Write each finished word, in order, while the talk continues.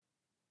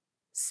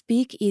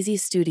Speak Easy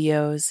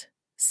Studios.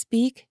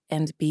 Speak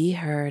and be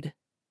heard.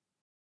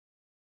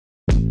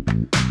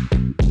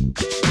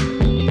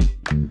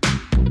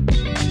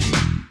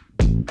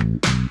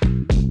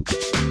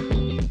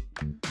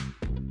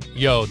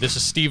 Yo, this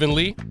is Stephen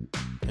Lee.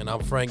 And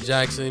I'm Frank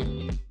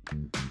Jackson.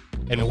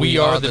 And we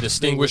are the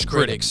Distinguished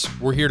Critics.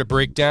 We're here to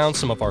break down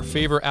some of our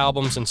favorite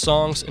albums and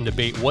songs and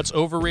debate what's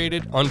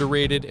overrated,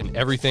 underrated, and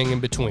everything in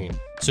between.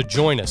 So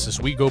join us as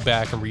we go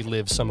back and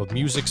relive some of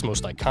music's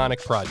most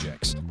iconic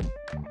projects.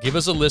 Give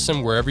us a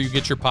listen wherever you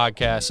get your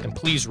podcasts, and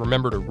please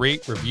remember to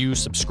rate, review,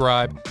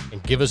 subscribe,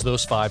 and give us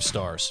those 5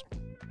 stars.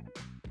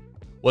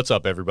 What's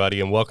up, everybody,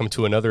 and welcome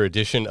to another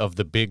edition of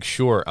The Big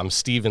Short. I'm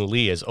Stephen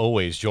Lee, as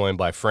always, joined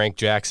by Frank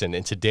Jackson,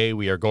 and today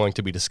we are going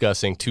to be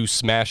discussing 2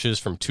 smashes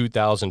from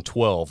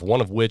 2012,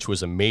 one of which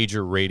was a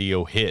major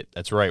radio hit.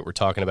 That's right, we're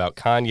talking about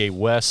Kanye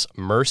West's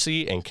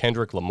Mercy and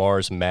Kendrick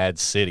Lamar's M.A.A.d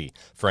City.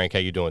 Frank, how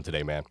you doing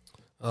today, man?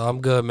 I'm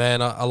good,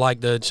 man. I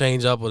like the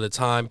change up of the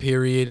time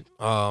period.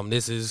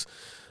 This is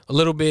a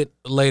little bit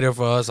later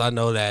for us. I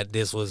know that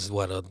this was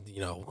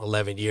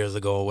 11 years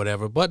ago or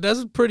whatever, but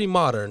that's pretty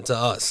modern to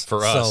us.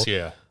 For us,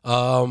 yeah.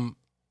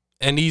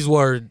 And these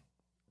were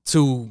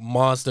 2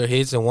 monster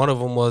hits, and one of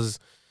them was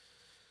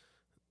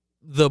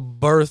the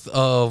birth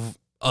of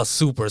a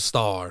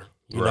superstar.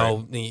 You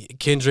know,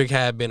 Kendrick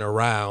had been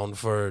around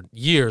for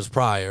years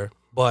prior,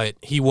 but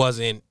he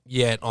wasn't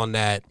yet on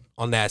that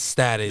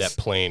status.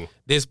 That plane.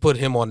 This put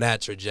him on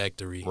that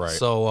trajectory. Right.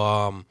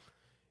 So,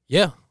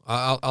 yeah.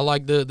 I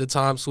like the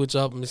time switch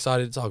up. I'm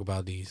excited to talk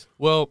about these.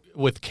 Well,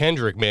 with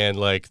Kendrick, man,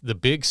 like the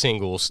big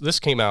singles, this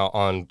came out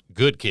on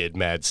Good Kid,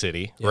 M.A.A.d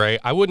City, right?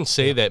 I wouldn't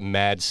say that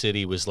M.A.A.d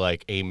City was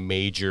like a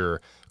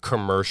major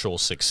commercial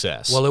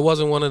success. Well, it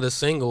wasn't one of the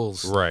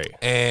singles. Right.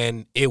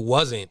 And it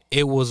wasn't.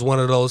 It was one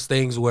of those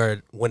things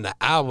where when the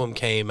album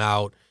came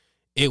out,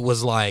 it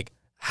was like,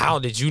 how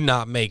did you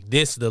not make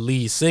this the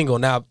lead single?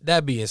 Now,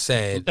 that being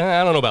said,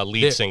 I don't know about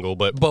lead single,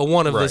 but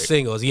one of the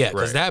singles, yeah.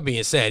 Because that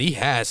being said, he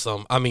had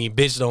some. I mean,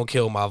 Bitch Don't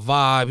Kill My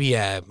Vibe. He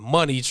had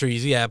Money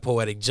Trees. He had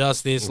Poetic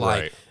Justice.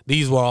 Like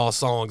these were all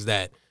songs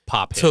that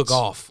took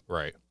off.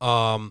 Right.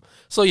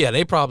 So yeah,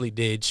 they probably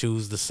did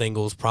choose the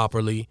singles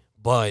properly,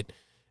 but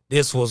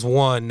this was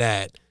one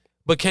that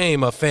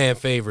became a fan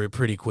favorite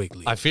pretty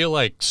quickly. I feel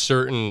like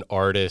certain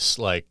artists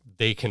like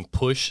they can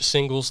push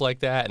singles like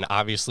that, and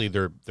obviously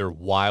they're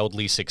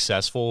wildly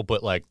successful,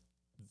 but like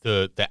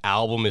the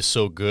album is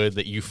so good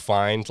that you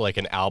find like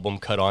an album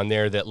cut on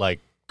there that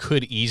like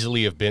could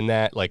easily have been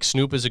that. Like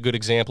Snoop is a good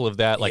example of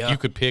that. Like you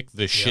could pick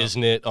the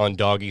Shiznit on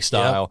Doggy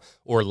Style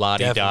or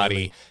Lottie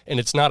Dottie, and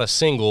it's not a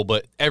single,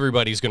 but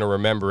everybody's going to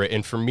remember it.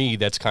 And for me,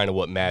 that's kind of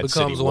what M.A.A.d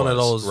City was. Becomes one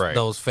of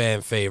those fan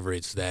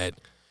favorites that,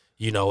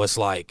 you know, it's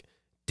like,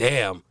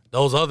 damn,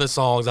 those other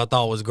songs I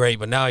thought was great,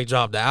 but now he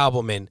dropped the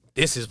album, and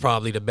this is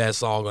probably the best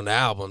song on the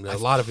album. A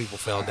lot of people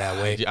felt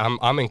that way.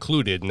 I'm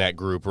included in that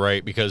group,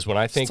 right? Because when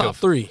I think top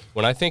 3,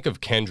 when I think of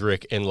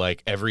Kendrick and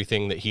like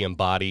everything that he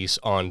embodies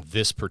on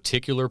this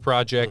particular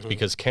project,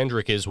 because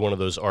Kendrick is one of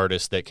those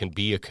artists that can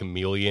be a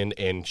chameleon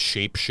and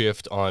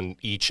shapeshift on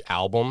each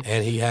album,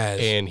 and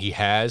he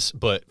has.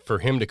 But for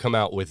him to come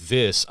out with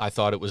this, I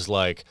thought it was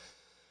like,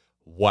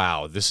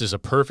 wow, this is a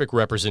perfect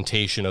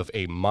representation of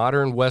a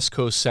modern West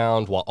Coast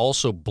sound while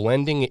also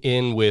blending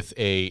in with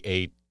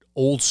a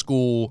old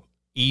school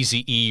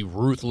Eazy-E,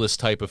 ruthless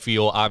type of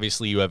feel.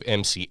 Obviously, you have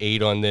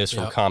M.A.A.d on this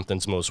from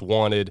Compton's Most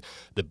Wanted.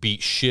 The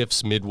beat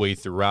shifts midway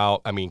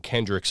throughout. I mean,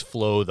 Kendrick's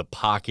flow, the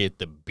pocket,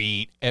 the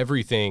beat,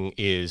 everything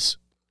is,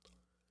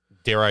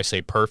 dare I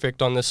say,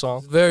 perfect on this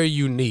song. Very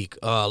unique.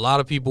 A lot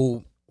of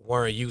people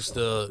weren't used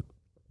to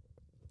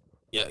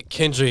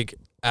Kendrick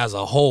as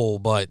a whole,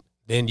 but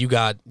then you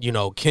got,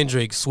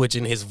 Kendrick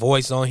switching his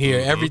voice on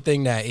here.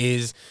 Everything that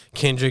is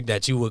Kendrick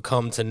that you would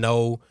come to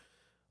know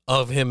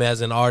of him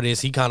as an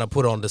artist, he kind of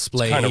put on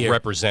display here. Kind of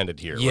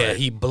represented here, yeah, right?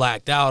 He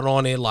blacked out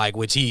on it, like,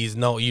 which he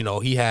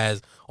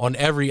has on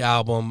every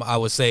album, I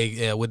would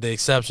say, with the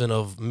exception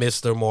of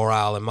Mr.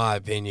 Morale, in my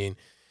opinion,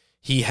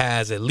 he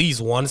has at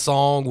least one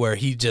song where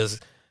he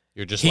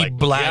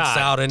blacks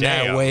out in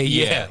that way.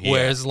 Yeah,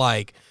 where it's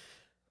like,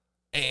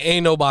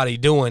 ain't nobody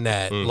doing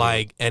that.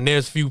 Like, and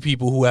there's few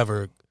people who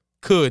ever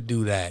could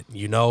do that,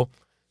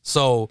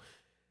 So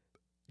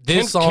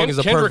this song is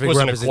a perfect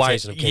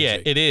representation of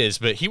Kendrick. Yeah, it is,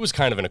 but he was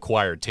kind of an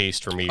acquired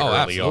taste for me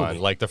early on.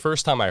 Like the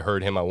first time I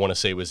heard him, I want to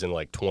say it was in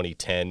like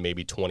 2010,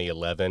 maybe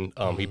 2011.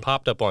 He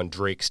popped up on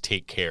Drake's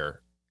Take Care.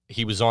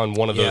 He was on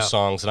one of those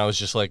songs, and I was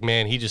just like,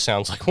 man, he just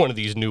sounds like one of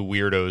these new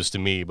weirdos to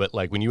me. But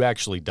like when you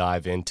actually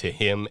dive into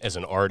him as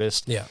an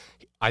artist,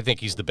 I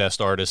think he's the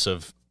best artist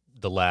of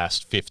the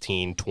last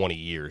 15, 20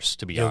 years,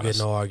 to be honest.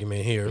 You'll get no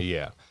argument here.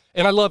 Yeah.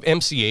 And I love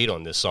M.A.A.d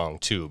on this song,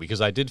 too, because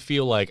I did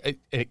feel like,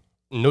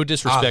 no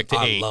disrespect to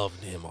 8, I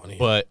loved him on here.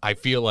 But I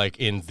feel like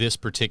in this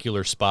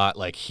particular spot,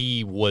 like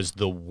he was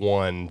the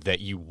one that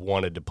you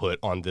wanted to put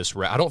on this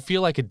I don't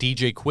feel like a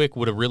DJ Quick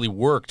would have really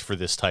worked for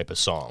this type of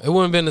song. It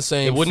wouldn't have been the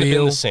same. It wouldn't have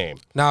been the same.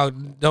 Now,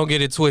 don't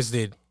get it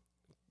twisted.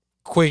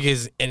 Quick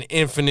is an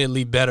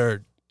infinitely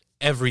better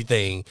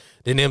everything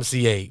than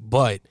M.A.A.d,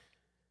 but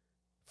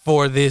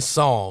for this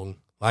song.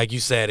 Like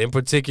you said, in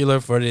particular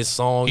for this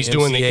song, he's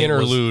doing the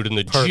interlude and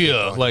the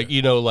Gia,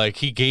 like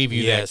he gave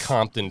you Yes. that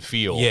Compton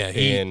feel. Yeah,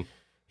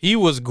 he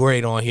was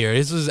great on here.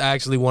 This is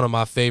actually one of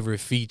my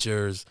favorite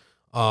features.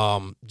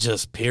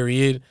 Just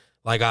period.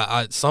 Like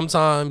I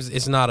sometimes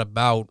it's not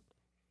about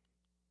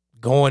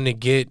going to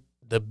get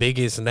the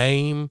biggest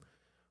name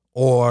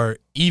or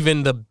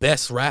even the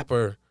best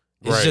rapper.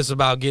 It's just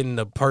about getting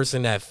the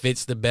person that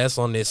fits the best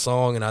on this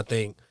song. And I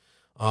think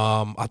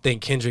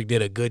Kendrick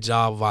did a good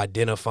job of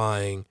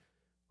identifying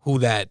who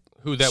that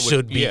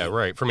should be. Yeah,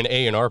 right. From an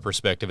A&R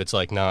perspective, it's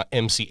like, nah,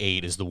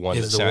 M.A.A.d is the one.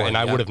 And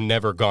I would have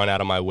never gone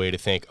out of my way to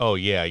think, oh,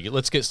 yeah,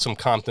 let's get some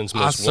Compton's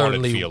Most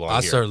Wanted feel on here.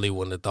 I certainly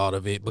wouldn't have thought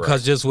of it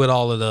because just with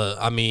all of the,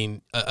 I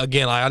mean,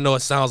 again, I know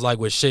it sounds like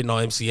we're shitting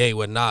on M.A.A.d,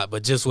 we're not,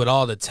 but just with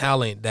all the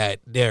talent that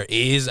there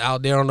is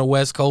out there on the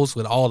West Coast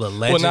with all the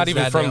legends. Well, not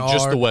even from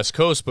just the West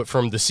Coast, but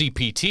from the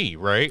CPT,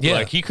 right? Yeah.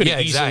 Like he could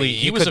easily, exactly.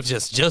 He was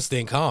just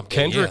in Compton.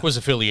 Kendrick was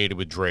affiliated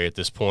with Dre at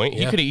this point.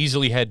 He could have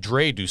easily had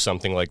Dre do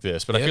something like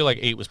this, but I feel like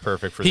 8 was perfect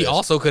for this. He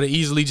also could have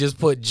easily just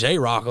put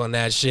J-Rock on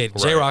that shit.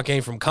 Right. J-Rock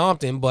ain't from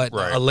Compton, but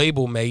a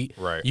label mate.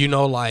 Right. You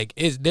know, like,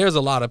 there's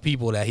a lot of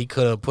people that he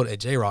could have put.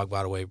 J-Rock,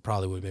 by the way,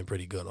 probably would have been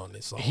pretty good on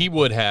this song. He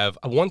would have.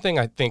 One thing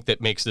I think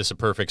that makes this a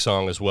perfect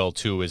song as well,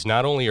 too, is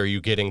not only are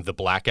you getting the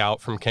blackout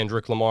from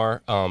Kendrick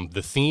Lamar,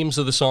 the themes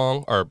of the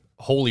song are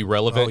wholly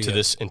relevant to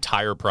this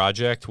entire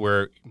project,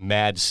 where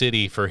M.A.A.d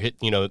City for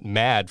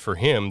M.A.A.d for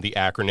him, the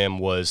acronym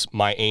was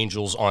My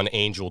Angels on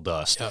Angel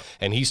Dust. Yep.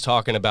 And he's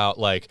talking about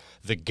like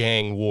the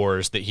gang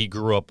wars that he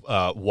grew up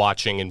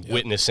watching and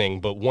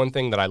witnessing. But one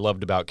thing that I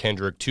loved about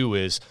Kendrick too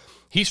is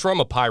he's from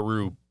a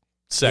Pyru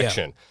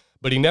section.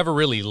 But he never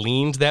really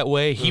leaned that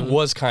way. He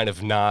was kind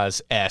of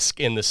Nas-esque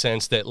in the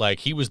sense that, like,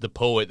 he was the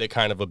poet that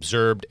kind of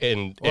observed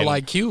and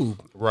like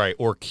Cube. Right,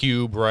 or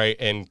Cube, right,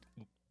 and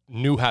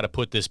knew how to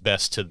put this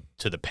best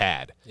to the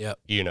pad. Yep.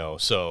 You know,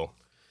 so.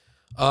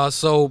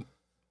 So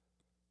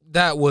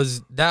that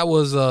was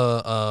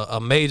a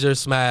major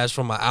smash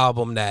from an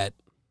album that,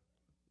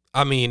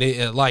 I mean,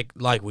 it like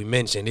we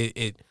mentioned,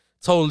 it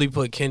totally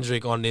put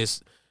Kendrick on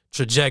this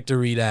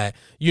trajectory that,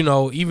 you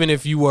know, even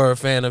if you were a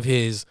fan of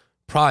his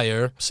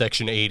prior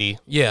Section 80.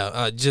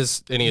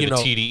 Just any of the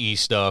TDE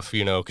stuff,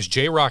 you know, because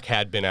J-Rock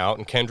had been out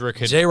and Kendrick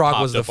had J-Rock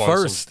popped was the up on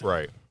first. some,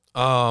 right.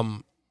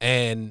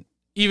 And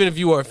even if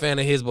you were a fan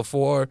of his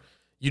before,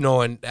 you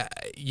know, and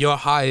your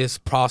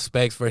highest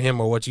prospects for him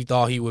or what you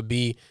thought he would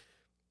be,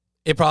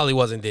 it probably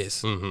wasn't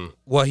this.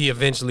 What he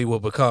eventually will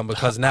become,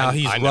 because now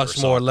he's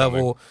Rushmore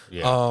level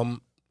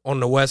on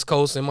the West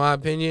Coast, in my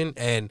opinion,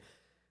 and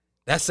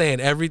that's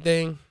saying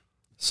everything.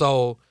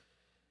 So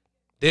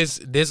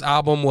this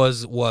album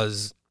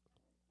was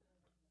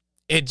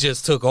it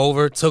just took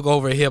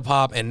over hip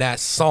hop, and that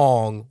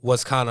song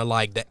was kind of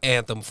like the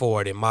anthem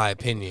for it, in my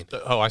opinion.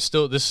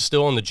 This is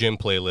still on the gym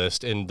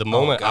playlist, and the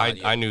moment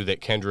I knew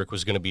that Kendrick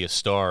was going to be a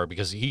star,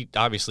 because he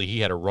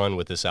had a run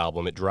with this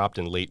album. It dropped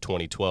in late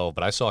 2012,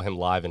 but I saw him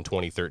live in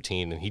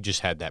 2013, and he just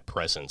had that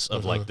presence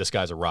of like, this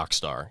guy's a rock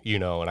star, you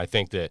know. And I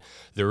think that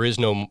there is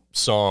no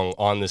song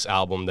on this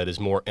album that is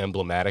more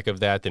emblematic of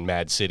that than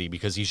M.A.A.d City,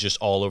 because he's just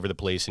all over the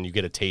place, and you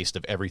get a taste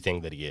of everything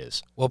that he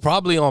is. Well,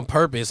 probably on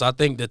purpose. I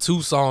think the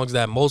two songs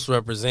that most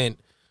represent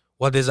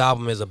what this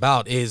album is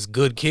about is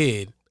Good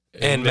Kid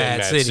and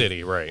M.A.A.d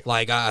City. Right.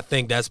 Like, I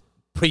think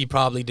he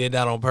probably did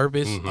that on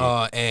purpose.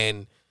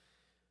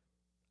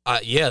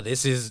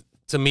 This is,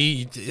 to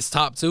me, it's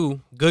top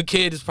two. Good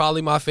Kid is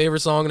probably my favorite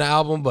song on the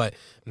album, but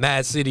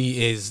M.A.A.d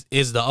City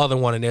is the other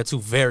one, and they're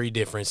two very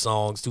different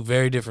songs, two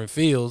very different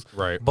feels.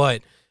 Right.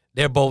 But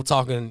they're both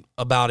talking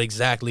about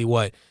exactly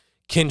what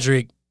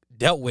Kendrick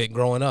dealt with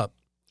growing up.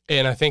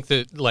 And I think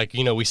that, like,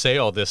 you know, we say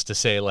all this to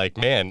say, like,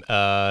 man,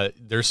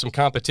 there's some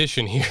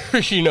competition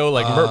here. You know,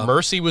 like,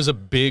 Mercy was a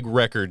big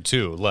record,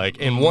 too. Like,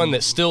 and one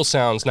that still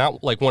sounds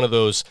not like one of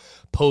those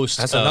post.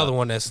 That's another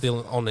one that's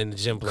still on in the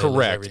gym playlist.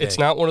 Correct. Every day. It's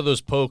not one of those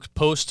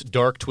post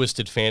Dark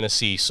Twisted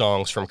Fantasy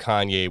songs from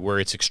Kanye where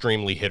it's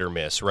extremely hit or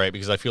miss, right?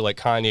 Because I feel like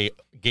Kanye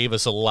gave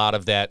us a lot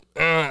of that,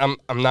 I'm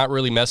not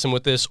really messing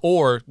with this,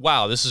 or,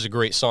 wow, this is a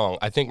great song.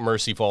 I think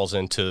Mercy falls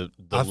into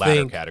the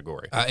latter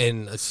category.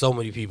 And so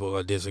many people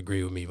will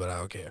disagree with me, but I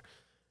don't care.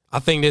 I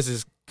think this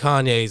is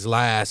Kanye's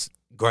last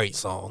great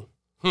song.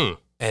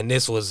 And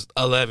this was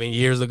 11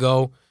 years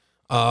ago.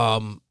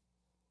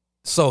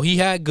 So he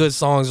had good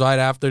songs right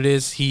after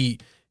this. He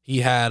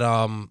had the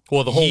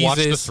whole Yeezus. Watch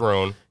the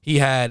Throne. He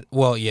had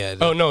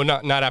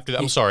not after that.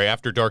 I'm sorry,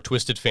 after Dark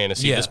Twisted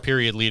Fantasy. This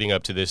period leading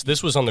up to this.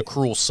 This was on the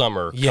Cruel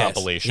Summer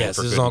compilation. Yes,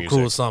 for this Good is on Music.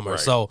 Cruel Summer. Right.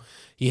 So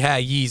he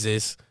had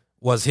Yeezus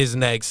was his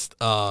next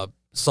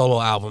solo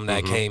album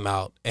that came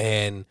out,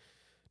 and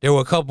there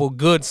were a couple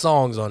good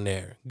songs on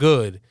there.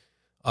 Good.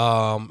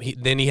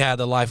 Then he had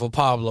The Life of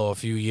Pablo a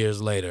few years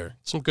later.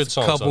 Some good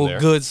songs on there.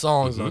 Couple good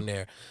songs on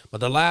there. But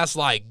the last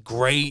like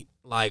great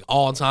like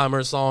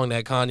all-timer song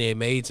that Kanye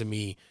made to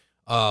me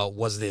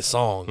was this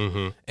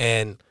song.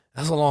 And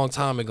that's a long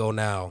time ago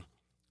now.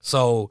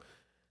 So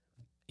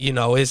you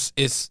know, it's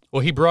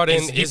well, he brought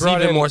in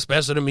even more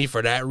special to me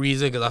for that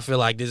reason, because I feel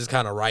like this is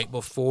kind of right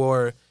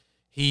before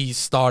he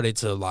started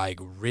to like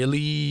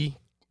really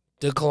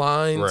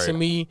decline to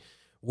me,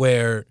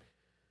 where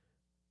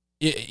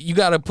you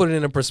got to put it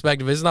in a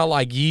perspective. It's not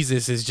like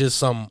Yeezus is just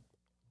some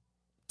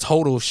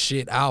total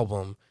shit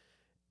album.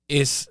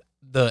 It's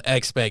the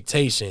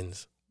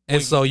expectations.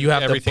 And so you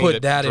have to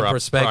put that in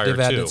perspective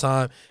at the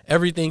time.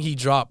 Everything he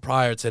dropped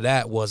prior to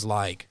that was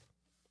like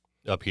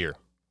up here.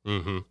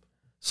 Mm-hmm.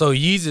 So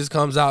Yeezus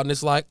comes out and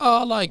it's like, oh,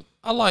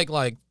 I like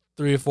like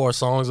 3 or 4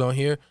 songs on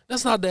here.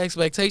 That's not the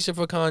expectation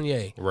for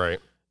Kanye. Right.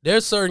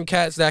 There's certain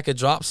cats that could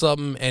drop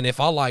something, and if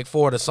I like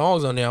 4 of the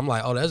songs on there, I'm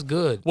like, oh, that's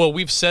good. Well,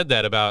 we've said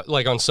that about,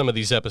 like, on some of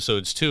these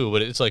episodes, too,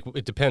 but it's like,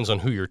 it depends on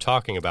who you're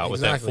talking about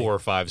with that 4 or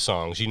 5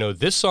 songs. You know,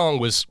 this song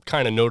was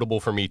kind of notable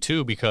for me,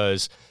 too,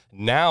 because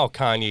now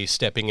Kanye's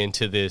stepping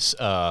into this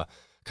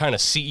kind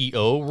of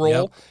CEO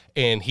role,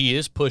 and he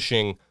is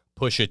pushing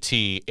Pusha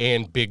T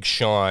and Big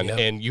Sean,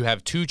 and you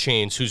have 2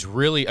 Chainz, who's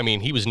really, I mean,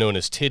 he was known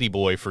as Titty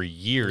Boy for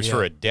years,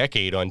 for a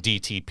decade on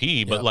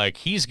DTP, but like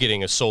he's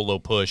getting a solo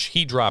push.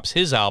 He drops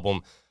his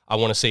album, I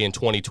want to say in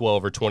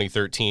 2012 or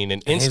 2013,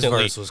 and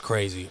instantly his verse was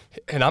crazy.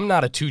 And I'm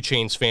not a 2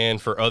 Chainz fan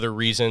for other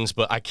reasons,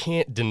 but I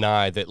can't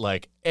deny that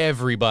like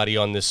everybody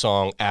on this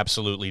song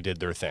absolutely did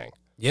their thing.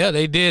 Yeah,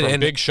 they did. From and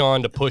Big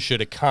Sean to Pusha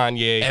to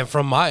Kanye. And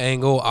from my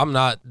angle, I'm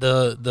not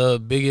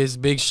the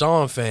biggest Big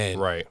Sean fan.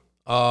 Right.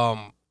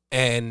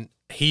 And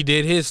he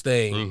did his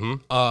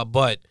thing,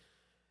 but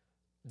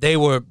they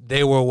were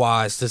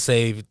wise to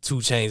save 2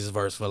 Chainz'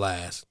 verse for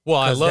last. Well,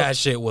 I love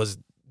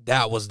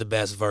that was the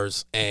best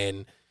verse,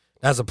 and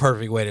that's a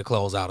perfect way to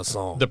close out a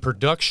song. The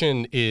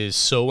production is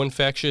so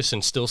infectious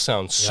and still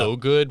sounds so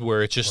good,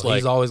 where it's just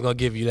he's always gonna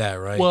give you that,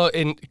 right? Well,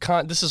 and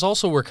this is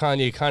also where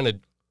Kanye kind of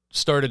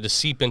started to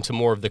seep into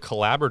more of the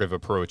collaborative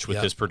approach with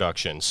his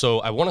production.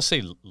 So I want to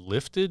say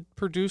Lifted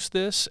produced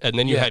this, and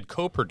then you had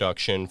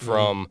co-production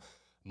from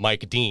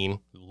Mike Dean,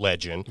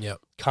 legend,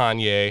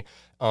 Kanye.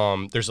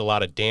 There's a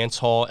lot of dance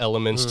hall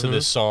elements to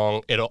this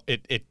song.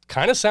 It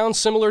kind of sounds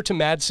similar to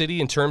Mad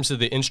City in terms of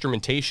the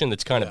instrumentation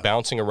that's kind of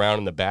bouncing around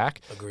in the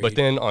back. Agreed. But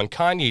then on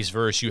Kanye's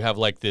verse, you have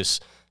like this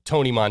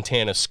Tony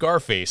Montana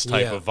Scarface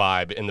type of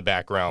vibe in the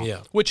background,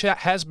 which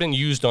has been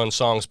used on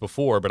songs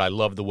before, but I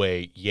love the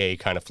way Ye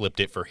kind of flipped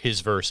it for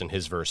his verse and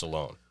his verse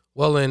alone.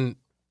 Well, and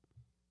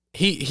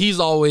he's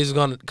always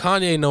gonna,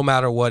 Kanye, no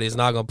matter what, is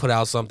not gonna put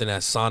out something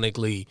that's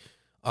sonically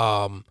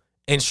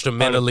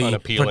instrumentally,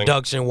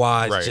 production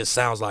wise, just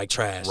sounds like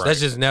trash. That's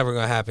just never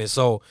gonna happen.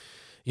 So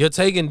you're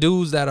taking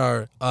dudes that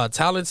are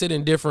talented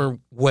in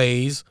different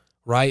ways,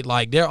 right?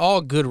 Like they're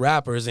all good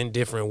rappers in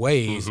different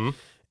ways.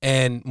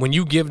 And when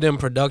you give them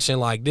production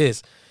like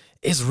this,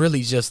 it's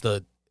really just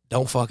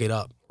don't fuck it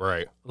up.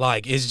 Right.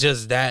 Like it's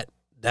just that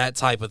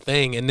type of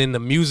thing. And then the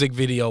music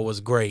video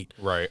was great.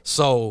 Right.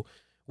 So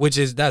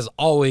that's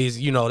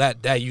always, you know,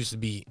 that used to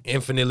be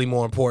infinitely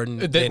more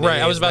important than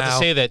I was about now. to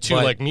say that too.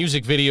 Like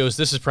music videos,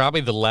 this is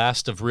probably the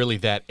last of really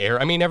that era.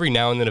 I mean, every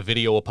now and then a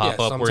video will pop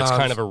up where it's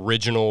kind of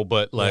original,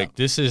 but like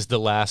this is the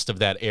last of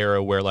that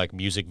era where like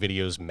music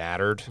videos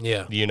mattered.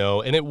 Yeah. You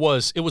know, and it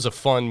was a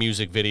fun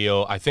music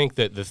video. I think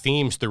that the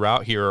themes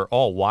throughout here are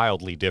all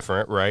wildly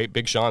different, right?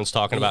 Big Sean's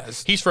talking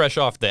about, he's fresh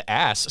off the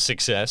ass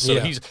success, so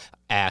he's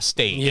ass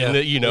state,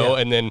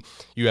 and then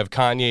you have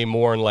Kanye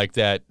more in like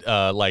that,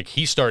 like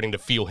he's starting to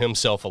feel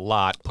himself a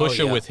lot.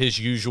 Pusha with his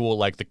usual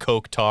like the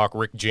coke talk.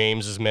 Rick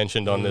James is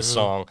mentioned on this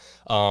song.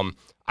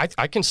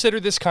 I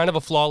consider this kind of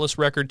a flawless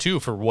record too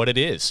for what it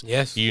is.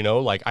 Yes, you know,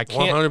 like I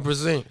can't.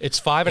 100%. It's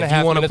 5.5 minutes long. If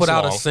you want to put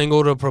out a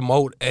single to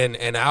promote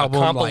an album,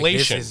 a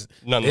compilation,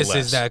 like this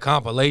is that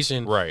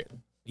compilation, right?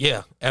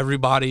 Yeah,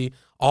 everybody,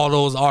 all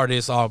those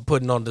artists are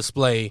putting on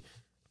display.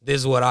 This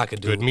is what I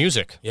could do. Good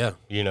music. Yeah.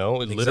 You know,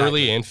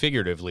 literally and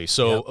figuratively.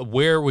 So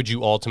where would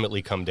you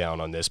ultimately come down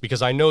on this?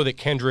 Because I know that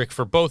Kendrick,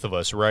 for both of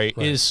us, right,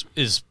 is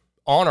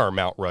on our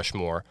Mount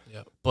Rushmore.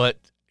 Yep. But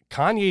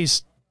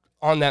Kanye's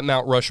on that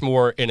Mount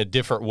Rushmore in a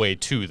different way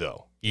too,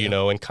 though. You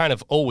know, and kind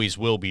of always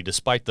will be,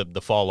 despite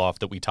the fall off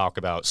that we talk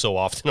about so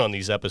often on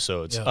these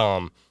episodes.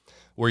 Yeah.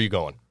 Where are you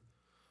going?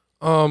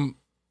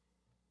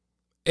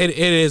 It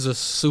is a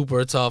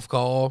super tough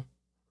call.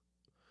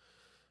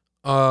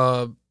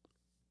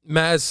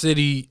 Mad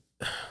City,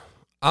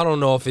 I don't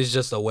know if it's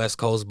just a West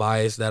Coast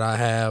bias that I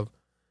have.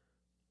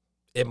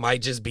 It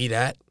might just be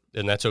that.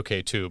 And that's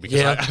okay, too,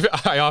 because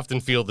I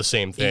often feel the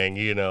same thing,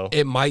 you know.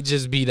 It might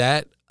just be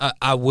that.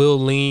 I will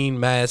lean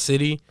Mad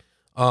City.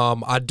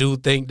 I do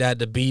think that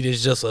the beat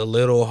is just a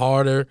little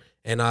harder,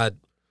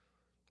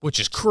 which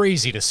is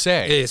crazy to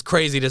say. It's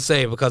crazy to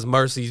say because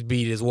Mercy's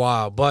beat is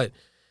wild. But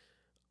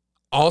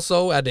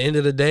also, at the end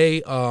of the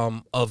day,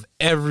 of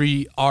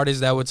every artist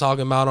that we're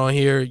talking about on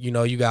here, you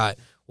know, you got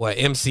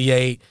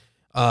M.A.A.d,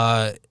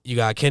 you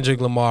got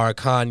Kendrick Lamar,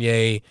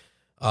 Kanye,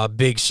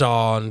 Big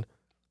Sean,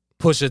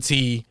 Pusha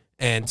T,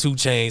 and 2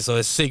 Chainz. So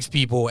it's 6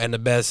 people, and the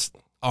best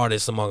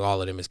artist among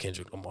all of them is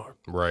Kendrick Lamar.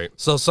 Right.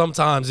 So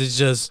sometimes it's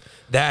just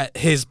that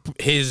his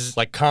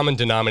like common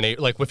denominator.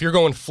 Like if you're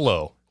going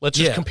flow, Let's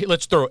just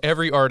let's throw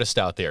every artist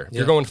out there. If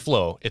you're going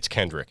flow, it's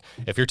Kendrick.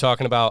 If you're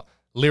talking about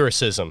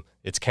lyricism,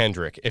 it's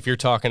Kendrick. If you're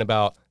talking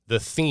about the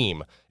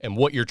theme and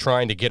what you're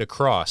trying to get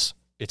across,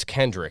 it's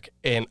Kendrick.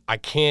 And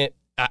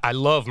I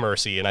love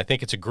Mercy, and I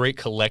think it's a great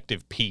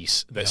collective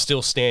piece that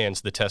still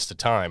stands the test of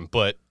time,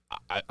 but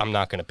I'm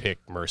not going to pick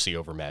Mercy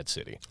over Mad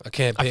City. I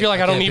feel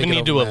like I don't even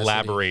need to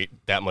elaborate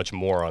that much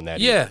more on that.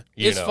 Yeah,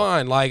 it's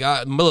fine. Like,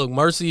 look,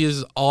 Mercy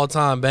is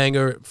all-time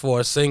banger for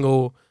a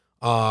single.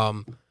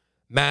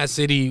 Mad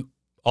City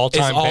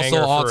all-time also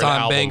banger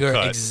all-time banger.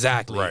 Cut.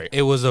 Exactly. Right.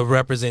 It was a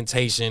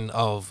representation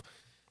of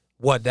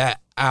what that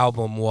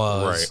album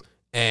was. Right.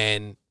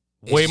 And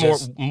way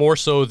more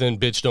so than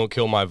Bitch Don't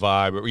Kill My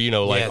Vibe,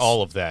 or like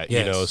all of that,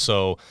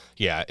 so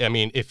yeah, I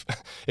mean,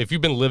 if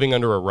you've been living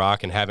under a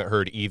rock and haven't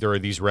heard either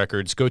of these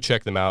records, go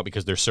check them out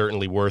because they're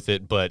certainly worth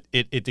it. But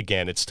it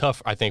again, it's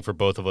tough, I think, for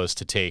both of us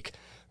to take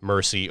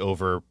Mercy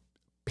over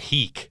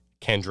peak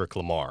Kendrick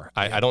Lamar.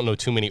 I don't know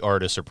too many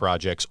artists or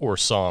projects or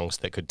songs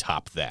that could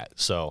top that.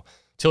 So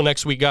till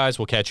next week, guys,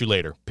 we'll catch you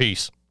later.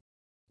 Peace.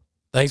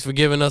 Thanks for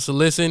giving us a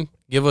listen.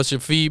 Give us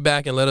your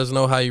feedback and let us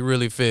know how you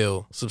really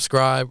feel.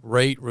 Subscribe,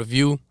 rate,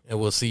 review,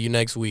 and we'll see you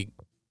next week.